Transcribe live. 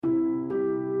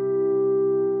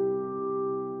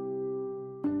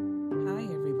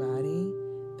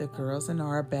girls and I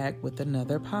are back with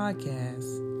another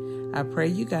podcast. I pray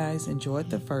you guys enjoyed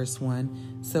the first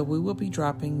one, so we will be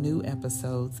dropping new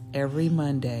episodes every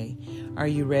Monday. Are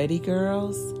you ready,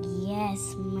 girls?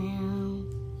 Yes, ma'am.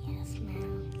 Yes,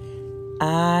 ma'am.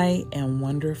 I am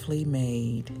wonderfully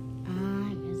made.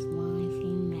 I is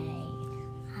wonderfully made.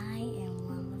 I am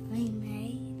wonderfully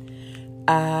made.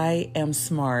 I am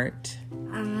smart.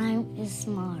 I is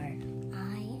smart.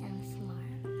 I am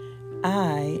smart.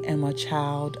 I am a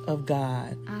child of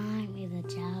God. I is a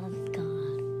child of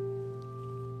God.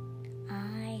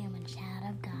 I am a child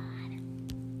of God.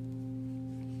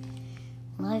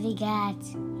 Love you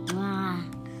guys. Mwah.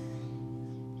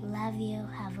 Love you.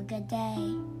 Have a good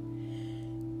day.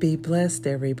 Be blessed,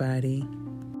 everybody.